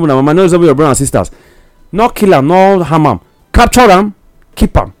papa, no resemble una mama, no resemble your brothers and sisters, no kill am, no harm am, capture am,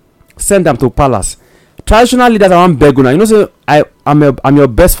 keep am, send am to palace. Traditional leaders, I wan beg una. You know, say I'm your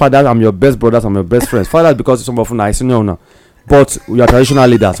best fathers, I'm your best brothers, I'm your best friends. Fathers because some of una I senior una, but we are traditional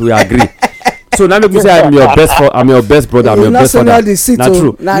leaders, we agree. So now make me say I'm your best brother, I'm your best father. Na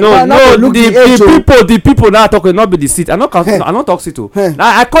true. No, the people now talking not be the seat. I not talk seat.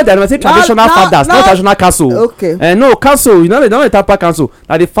 I call them, I say traditional fathers, not traditional council. Okay. No council. You know they don't tap council.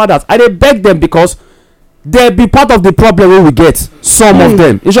 Now the fathers, I dey beg them because they be part of the problem wey we get. Some of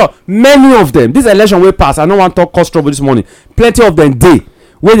them, in short, many of them. This election wey pass, I no wan talk cause trouble this morning. Plenty of them dey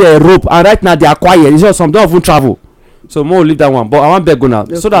wey dey rope, and right now they are quiet. In short, some don't even travel. So more leave that one, but I wan beg una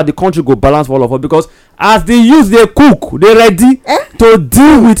so that the country go balance for all of us, because as the youth dey cook, they ready to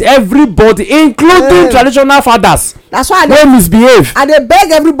deal with everybody, including traditional fathers. That's why wey misbehave. I dey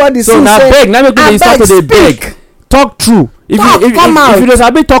beg everybody. So na beg, na make we start to dey beg. Talk true. If you dey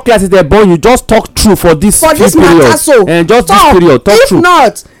sabi talk like dey born you, just talk true for this period. And just this period, talk true. If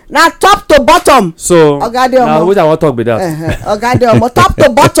not, na top to bottom. So na wetin I wan talk be that. Oga top to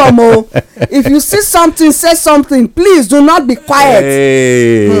bottom o. If you see something, say something. Please do not be quiet.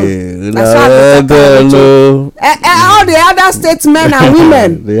 That's why I go all the other statesmen and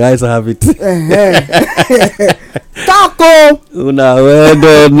women. The eyes have it. Talk o. Una well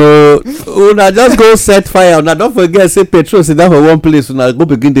done o. Una just go set fire. Una don't forget say petrol sit down for one place. Una go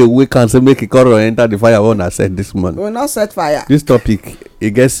begin dey wake and say make e come enter the fire wey una set this morning. We will not set fire. This topic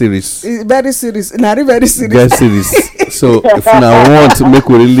e get serious. It's very serious. Na very serious. Get serious. So if una want make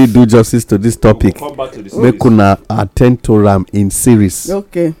we really do justice to this topic, make una attend to am in series.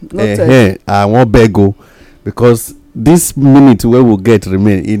 Okay. Noted. I wan beg o, because this minute wey we get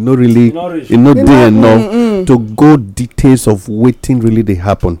remain, e no really, e no dey enough to go details of wetin really dey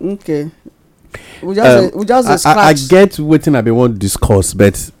happen. Okay. We just scratch. I get wetin I bin wan discuss,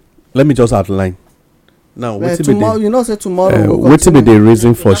 but let me just outline. Now tomorrow, you know, say tomorrow wetin be the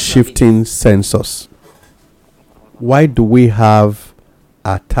reason for shifting census? Why do we have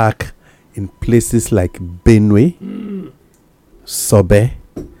attack in places like Benue, Sobe,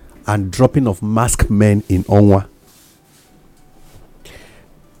 and dropping of masked men in Onwa?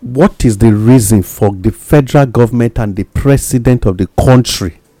 What is the reason for the federal government and the president of the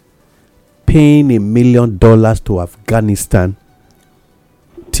country paying $1 million to Afghanistan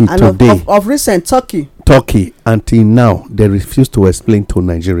till today? Of recent, Turkey, until now, they refuse to explain to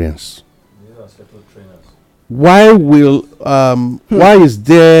Nigerians. Why will why is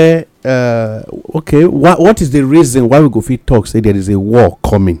there what is the reason why we go fit talk say there is a war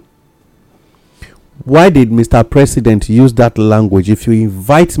coming? Why did Mr. President use that language? If you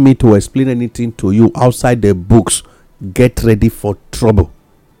invite me to explain anything to you outside the books, get ready for trouble.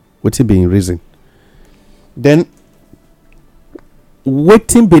 What's it being reason? Then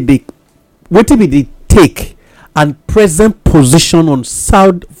waiting be the take and present position on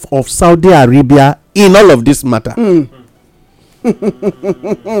Saudi Arabia in all of this matter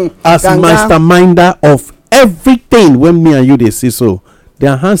as masterminder of everything. When me and you they see, so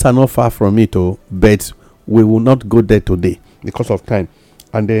their hands are not far from it, but we will not go there today because of time.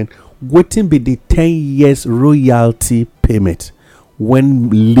 And then waiting be the 10 years royalty payment when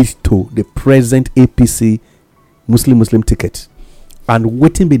lead to the present APC Muslim ticket, and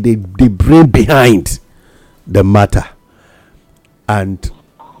waiting be the brain behind the matter, and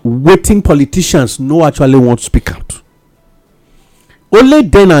waiting politicians no actually want to speak out. Only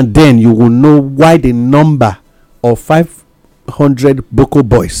then and then you will know why the number of 500 Boko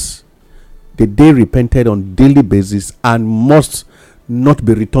boys they repented on daily basis and must not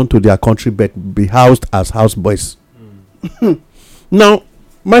be returned to their country but be housed as house boys. Now,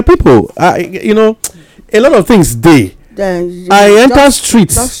 my people, a lot of things dey. I enter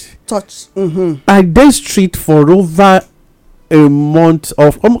streets. I dey street for over a month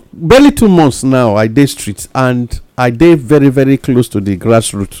of barely 2 months now. I dey street and I dey very very close to the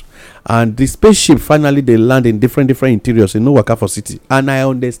grassroots, and the spaceship finally they land in different interiors in no waka for city, and I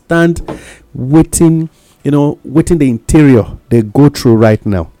understand wetin wetin the interior dey go through right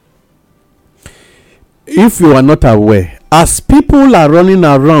now. If you are not aware, as people are running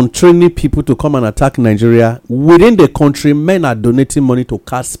around training people to come and attack Nigeria, within the country, men are donating money to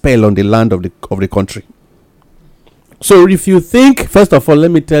cast spell on the land of the country. So if you think, first of all, let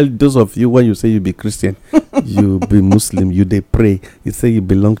me tell those of you, when you say you be Christian, you be Muslim, you dey pray, you say you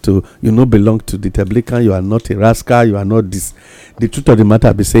no belong to the Tablican, you are not a rascal, you are not this. The truth of the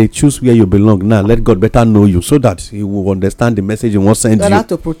matter be say, choose where you belong now. Let God better know you so that He will understand the message He wants to send you.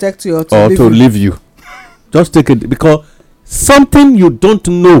 To protect you or to leave you. Just take it, because something you don't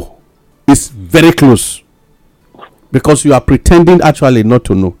know is very close, because you are pretending actually not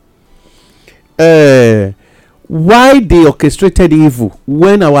to know. Why they orchestrated evil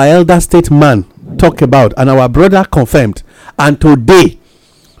when our elder statesman talked about and our brother confirmed, and today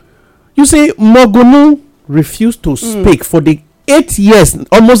you say Mogunu refused to speak for the 8 years,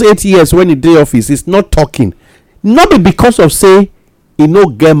 almost 8 years when he dey office, is not talking, not be because of say he no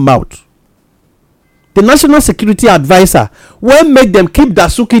get mouth. The national security adviser when make them keep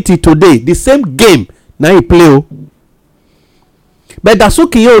Dasuki till today, the same game na he play o. But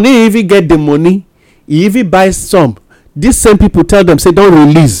Dasuki only even get the money, he even buy some. These same people tell them say don't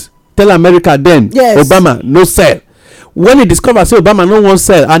release, tell America then Obama no sell. When he discover say Obama no wan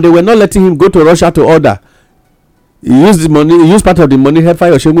sell and they were not letting him go to Russia to order, he used the money, he used part of the money help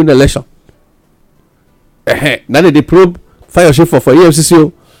Fayose win the election. Now they probe Fayose for EFCC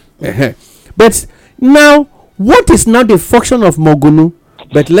o. But now, what is now the function of Mogunu?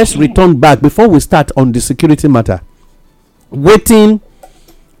 But let's return back before we start on the security matter. Waiting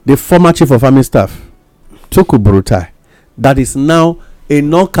the former chief of army staff, Tuku Burutai, that is now a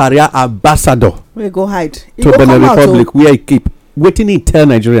non-career ambassador. We go hide To Benin Republic, where he keep waiting he tell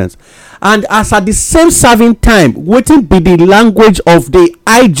Nigerians. And as at the same serving time, waiting be the language of the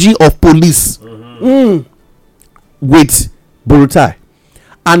IG of police with Burutai.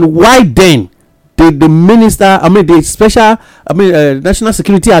 And why then the minister, the special, national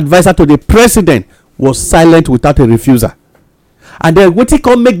security advisor to the president was silent without a refuser? And then what he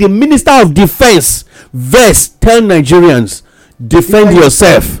can make the minister of defense verse tell Nigerians, defend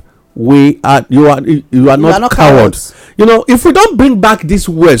yourself. You are not cowards. If we don't bring back these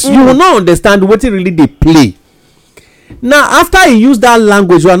words, you will not understand what really they play. Now, after he used that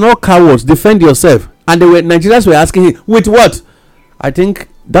language, you are not cowards, defend yourself, and Nigerians were asking him, with what? I think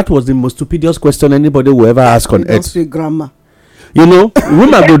that was the most stupidest question anybody will ever ask on earth. Grammar. Woman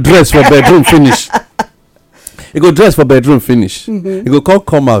go dress for bedroom finish. He go dress for bedroom finish. He go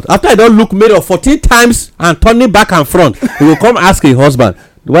come out. After I don't look mirror 14 times and turning back and front, he go come ask his husband,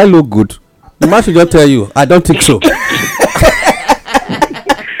 do I look good? The man should just tell you, I don't think so.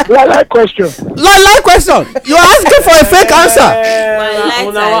 Like question. You're asking for a fake answer.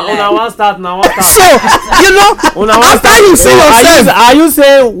 Una want start now. So, after you see yourself. Are you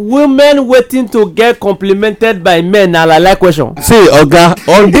saying women waiting to get complimented by men na like question? See, Oga,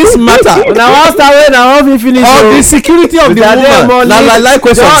 on this matter. Una want start when I want to finish. On the security of the woman. Na like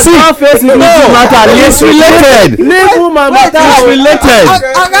question. See, it's related. Leave woman matter. It's related.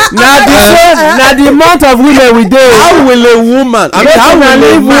 Na the amount of women we dey. How will a woman? How will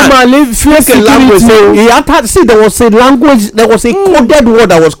a woman live security? See, there was a language, there was a coded word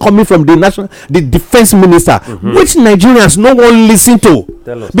that was coming from the defense minister, which Nigerians no one listen to.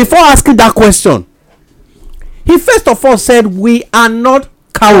 Before asking that question, he first of all said, we are not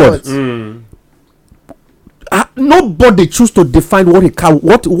cowards. Nobody choose to define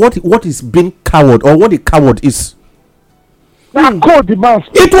what is being coward or what a coward is.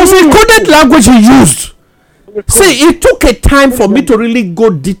 It was a coded language he used. See, it took a time for me to really go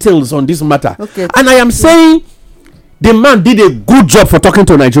details on this matter. Okay. And I am saying the man did a good job for talking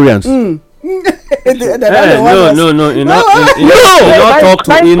to Nigerians. No. He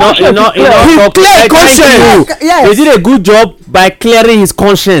conscience. He did a good job by clearing his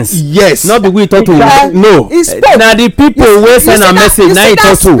conscience. Yes. Not be we talk to him. No. Now the people will send a message. Now he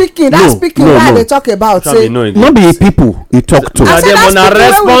talk to. That speaking why they talk about. Say, not be people he talk to. Now them on a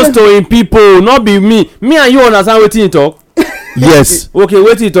response to him people. Not be me. Me and you understand what he talk. Yes. Okay,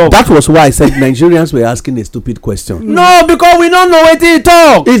 wait till talk. That was why I said Nigerians were asking a stupid question. No, because we don't know what he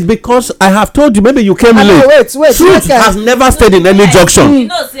talk. It's because I have told you, maybe you came late. Wait. Truth has never stayed in any junction.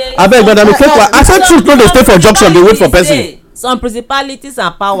 I beg, madam, I said truth no dey stay for junction, they wait for person. Some principalities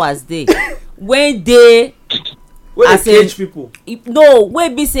and powers dey when they cage people. No, wey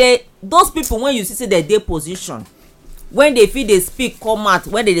be say those people when you see say dey position, when they feel they speak come out,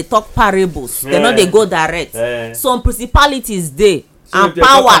 when they talk parables, they no dey go direct. Some principalities dey and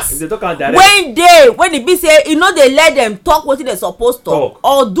powers when e be say e no dey let them talk wetin they suppose talk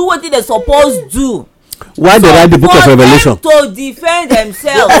or do wetin they suppose do. Why they write the book of Revelation? to defend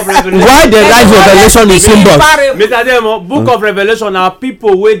themselves. Why they write Revelation in symbols? Mr. Demo, book of Revelation na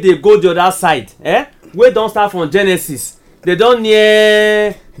people wey dey go the other side, wey don start from Genesis, they don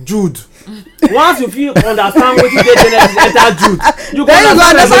near Jude. Once you fit understand wetin dey Genesis enter Jude, you go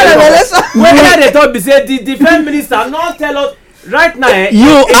understand Revelation. When they talk be say the defence minister no tell us right now.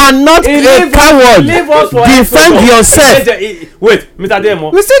 You are not a coward. Defend yourself. Wait, Mr.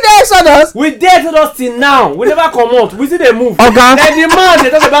 Demo. We see the Exodus. We dey Exodus till now. We never comot. We still dey move. Okay. Then the man dey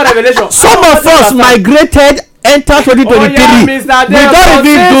talk about Revelation. Some of us migrated. Enter 2023. We don't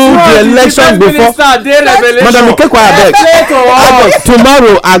even do the election before. Madam Ikekwa abeg.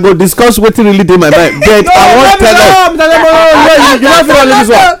 Tomorrow I go discuss wetin really dey my mind. But I wan tell us. No, you no fit run this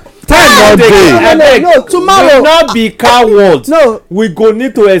one. Time no dey. No, tomorrow. We no be coward. No. We go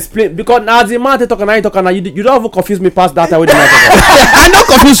need to explain because na the man dey talk na you talk na you don't even confuse me past that time wey the man talk. I no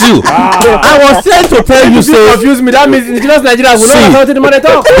confuse you. I was trying to tell you say. If you confuse me that means indigenous Nigerians will not know wetin the man dey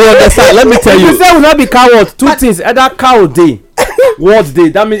talk. You understand? Let me tell you. If you say we no be coward, two things either cow dey. What day?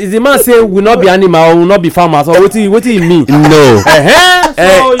 That means if the man say we not be animal or we not be farmers or what he mean? No.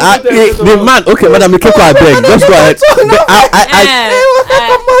 The man, okay, Madam Ikekwa abeg, just go ahead.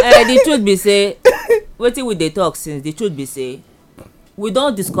 The truth be say, wetin we dey talk since the truth be say, we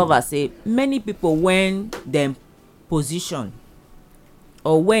don discover say many people when dem position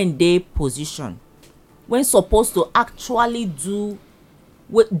or when dey position when suppose to actually do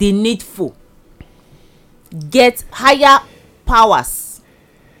the needful, get higher powers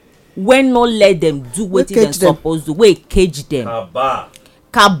when no let them do wetin dem suppose do, wey cage them.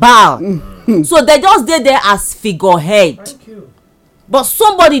 Cabal. So they just dey there as figurehead. But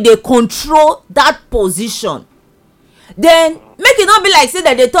somebody dey control that position. Then make e no be like say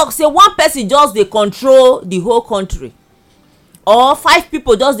that they talk say one person just dey control the whole country or 5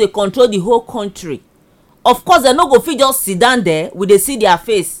 people just dey control the whole country. Of course dem no go fit just sit down there we dey see their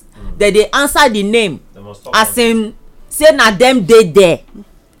face. Dem dey answer the name as in say na dem dey there.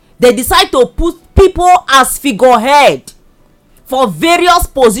 They decide to put people as figurehead for various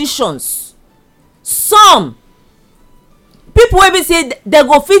positions. Some people wey be say they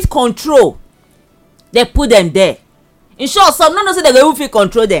go fit control, they put them there. In short, some no know say they go even fit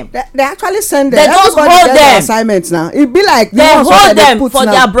control them. They actually send them. They just hold them. Assignments now. It be like they hold them for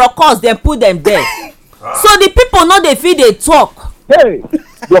their broadcast. They put them there. So the people no dey fit dey talk. Hey,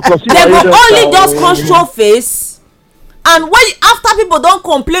 they go only just come show face. And when after people don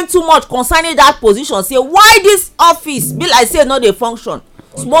complain too much concerning that position, say why this office be like say no dey function,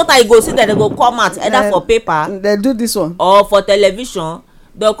 small time you go see that they go come out either for paper they do this one or for television.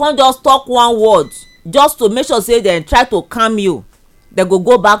 They come just talk one word just to make sure say dem try to calm you. They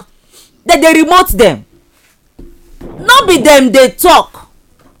go back, they remote them. No be them dey talk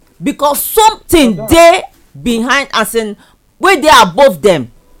because something dey behind as in wey dey above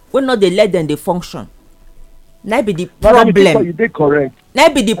them wey no dey let them dey function. Na be the problem. You dey correct. Na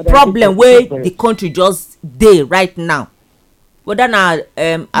be the problem wey the country just dey right now. Whether na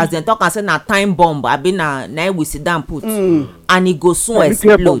as dem talk am say na time bomb abi na we sit down put and e go soon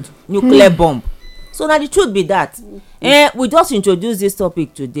explode. Nuclear bomb. So na the truth be that. We just introduce this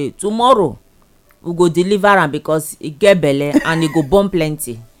topic today. Tomorrow we go deliver am because e get belle and e go burn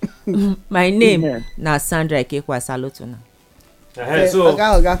plenty. My name na Sandra Ikekwa Salotuna. So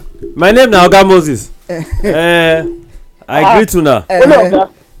Oga. my name na Oga Moses. I greet una.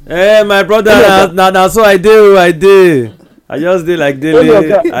 My brother na so I dey. I just dey like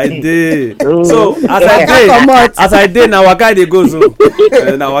daily. I dey. So as I dey na waka I dey go so.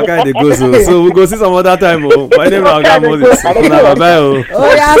 So we go see some other time o. My name na Oga Moses. Una bye bye o.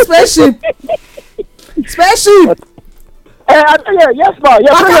 Oh yeah, spaceship. Yes ma.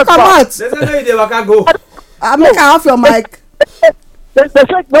 Waka come out. They say no you dey waka go. Make I off your mic. They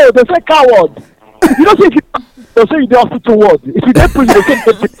say coward. You know say if you say you dey hospital ward. If you dey prison they say you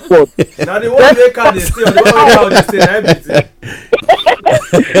dey prison ward. Na the one wey car dey stay or the one wey cow dey stay na everything.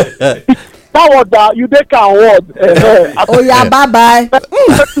 Coward na you dey coward. Oh yeah, bye bye.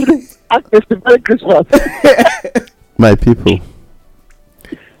 Merry Christmas. My people,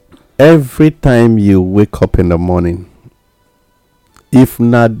 every time you wake up in the morning, if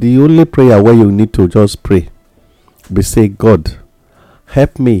not the only prayer where you need to just pray, be say, God,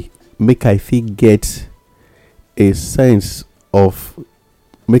 help me make I fit get a sense of,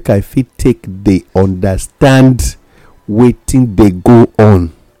 make I fit take the understand wetin dey go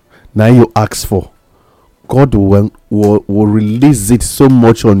on. Now you ask for, God will release it so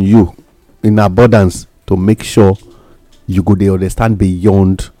much on you in abundance to make sure you go dey understand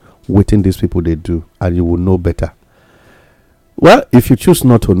beyond wetin these people dey do, and you will know better. Well, if you choose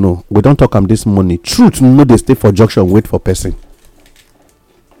not to know, we don't talk am this morning. Truth no dey stay for junction wait for person.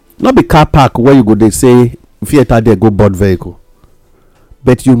 Not be car park where you go dey say theater there go board vehicle.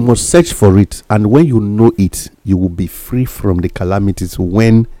 But you must search for it, and when you know it, you will be free from the calamities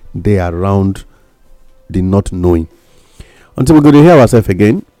when they are around the not knowing. Until we go to hear ourselves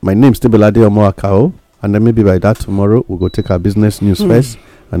again, my name is Tibelade Omoakao, and then maybe by that tomorrow we'll go take our business news first,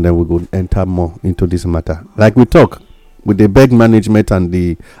 and then we'll go enter more into this matter. Like we talk with the beg management and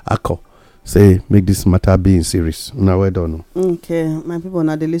the ACO, say make this matter be in series. Now well done. Okay, my people,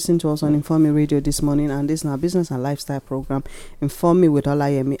 now they listen to us on Inform Me Radio this morning, and this now business and lifestyle program, Inform Me with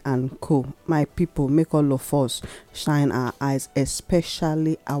Olayemi and Co. My people, make all of us shine our eyes,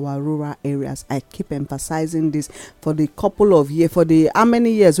 especially our rural areas. I keep emphasizing this for the couple of years, for the how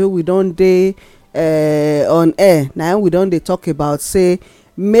many years where we don't dey on air. Now we don't dey talk about say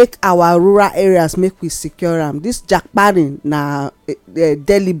make our rural areas, make we secure them. This jackparing now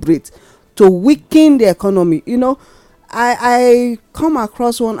deliberate to weaken the economy. You know, I come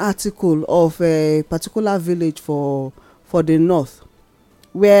across one article of a particular village for the north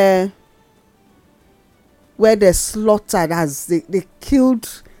where they slaughtered, as they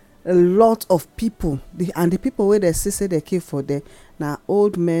killed a lot of people, and the people where they say they kill for them now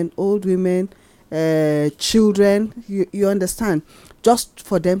old men, old women, children, you understand, just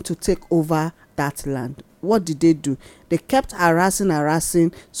for them to take over that land. What did they do? They kept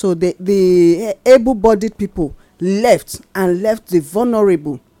harassing, so the able-bodied people left the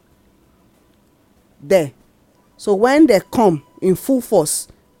vulnerable there. So when they come in full force,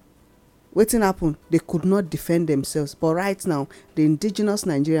 wetin happen? They could not defend themselves. But right now, the indigenous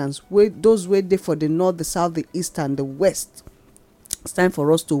Nigerians, those wey dey for the north, the south, the east, and the west, it's time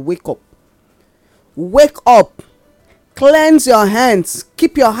for us to wake up. Wake up, cleanse your hands,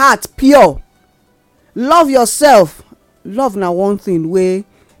 keep your heart pure, love yourself. Love na one thing wey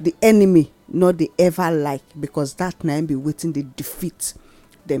the enemy no dey ever like, because that na be wetin dey defeat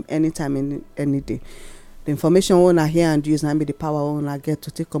them anytime, any day. The information we una hear and use na be the power we una get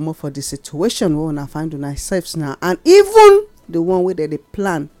to take comot for the situation we una find una selves now, and even the one wey dey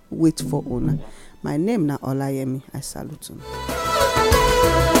plan wait for una. My name na Olayemi. I salute you.